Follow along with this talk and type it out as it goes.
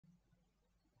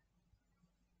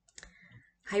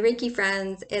Hi Reiki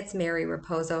friends, it's Mary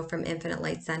Riposo from Infinite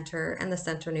Light Center and the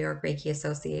Central New York Reiki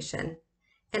Association,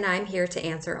 and I'm here to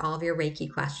answer all of your Reiki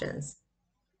questions.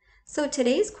 So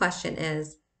today's question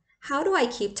is, how do I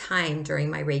keep time during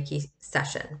my Reiki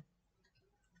session?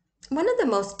 One of the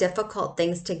most difficult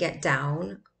things to get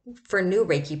down for new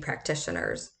Reiki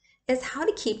practitioners is how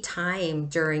to keep time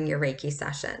during your Reiki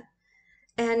session.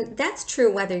 And that's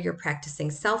true whether you're practicing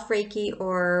self-Reiki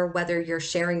or whether you're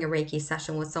sharing a Reiki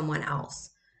session with someone else.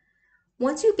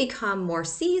 Once you become more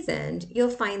seasoned, you'll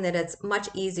find that it's much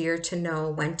easier to know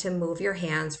when to move your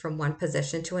hands from one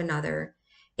position to another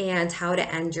and how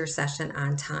to end your session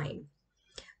on time.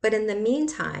 But in the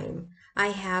meantime, I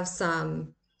have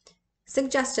some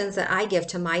suggestions that I give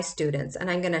to my students, and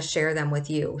I'm going to share them with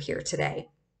you here today.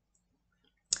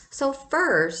 So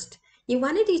first, you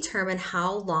want to determine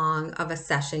how long of a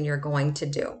session you're going to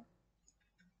do.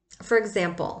 For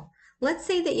example, let's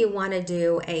say that you want to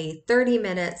do a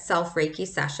 30-minute self-Reiki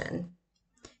session,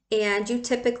 and you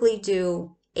typically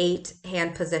do 8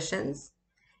 hand positions,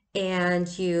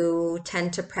 and you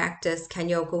tend to practice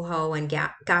Kenyoku-ho and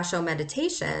Gasho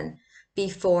meditation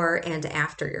before and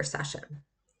after your session.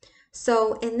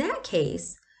 So in that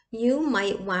case, you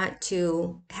might want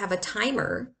to have a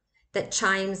timer that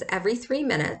chimes every 3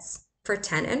 minutes for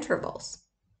 10 intervals.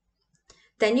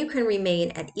 Then you can remain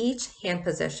at each hand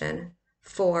position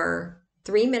for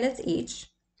 3 minutes each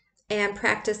and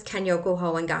practice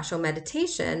Kenyoku-ho and Gasho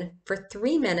meditation for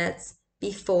 3 minutes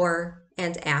before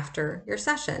and after your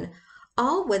session,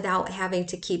 all without having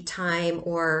to keep time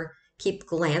or keep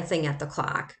glancing at the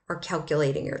clock or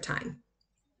calculating your time.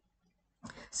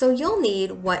 So you'll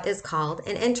need what is called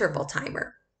an interval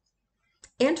timer.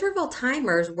 Interval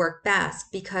timers work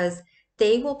best because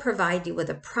they will provide you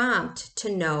with a prompt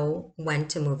to know when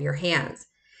to move your hands,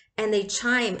 and they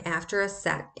chime after a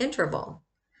set interval,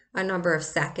 a number of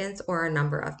seconds or a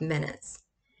number of minutes.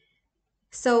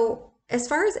 So as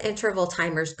far as interval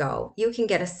timers go, you can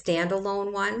get a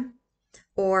standalone one,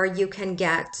 or you can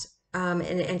get an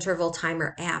interval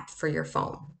timer app for your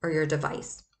phone or your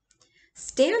device.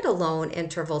 Standalone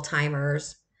interval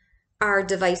timers are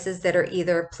devices that are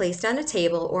either placed on a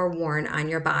table or worn on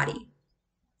your body.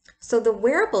 So the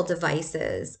wearable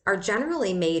devices are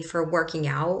generally made for working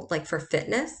out, like for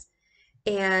fitness,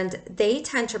 and they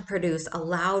tend to produce a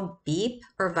loud beep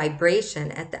or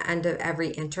vibration at the end of every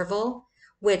interval,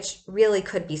 which really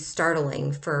could be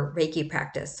startling for Reiki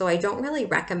practice. So I don't really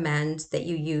recommend that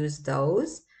you use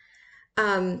those.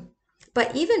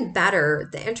 But even better,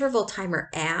 the interval timer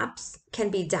apps can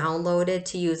be downloaded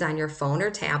to use on your phone or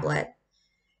tablet.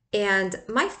 And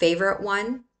my favorite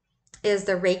one is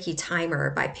the Reiki Timer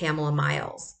by Pamela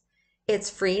Miles. It's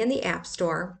free in the App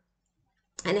Store,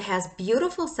 and it has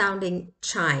beautiful sounding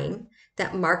chime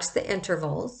that marks the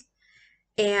intervals,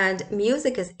 and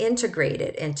music is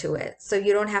integrated into it, so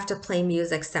you don't have to play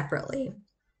music separately,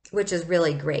 which is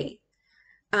really great.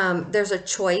 There's a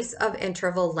choice of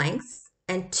interval lengths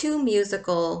and 2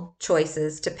 musical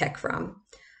choices to pick from.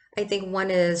 I think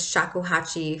one is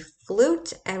shakuhachi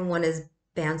flute and one is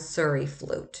bansuri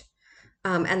flute.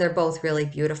 And they're both really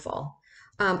beautiful.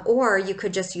 Or you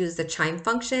could just use the chime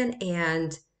function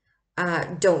and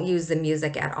don't use the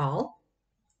music at all.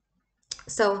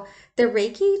 So the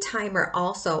Reiki timer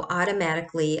also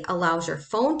automatically allows your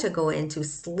phone to go into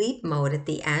sleep mode at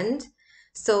the end.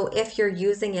 So if you're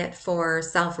using it for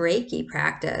self-Reiki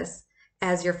practice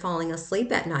as you're falling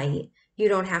asleep at night, you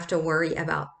don't have to worry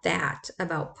about that,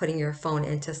 about putting your phone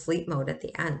into sleep mode at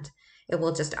the end. It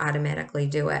will just automatically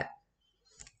do it.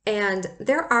 And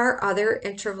there are other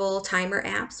interval timer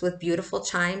apps with beautiful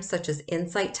chimes, such as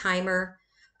Insight Timer,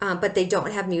 but they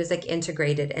don't have music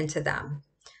integrated into them.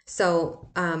 So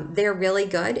they're really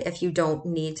good if you don't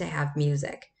need to have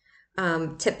music.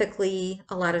 Typically,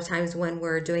 a lot of times when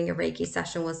we're doing a Reiki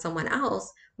session with someone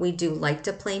else, we do like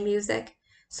to play music.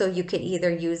 So you could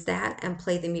either use that and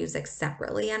play the music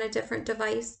separately on a different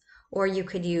device, or you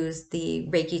could use the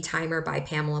Reiki Timer by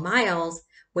Pamela Miles,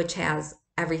 which has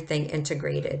everything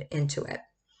integrated into it.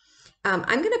 I'm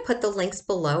going to put the links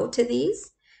below to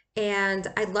these, and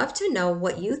I'd love to know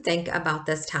what you think about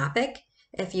this topic.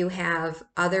 If you have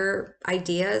other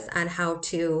ideas on how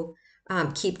to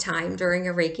keep time during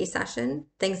a Reiki session,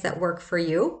 things that work for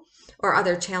you, or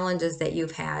other challenges that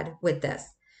you've had with this.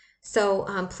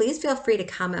 So please feel free to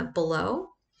comment below.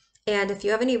 And if you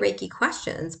have any Reiki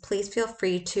questions, please feel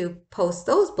free to post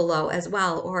those below as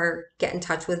well, or get in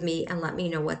touch with me and let me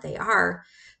know what they are,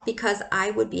 because I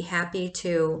would be happy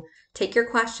to take your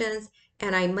questions,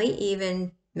 and I might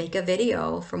even make a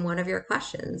video from one of your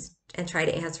questions and try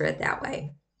to answer it that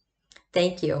way.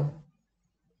 Thank you.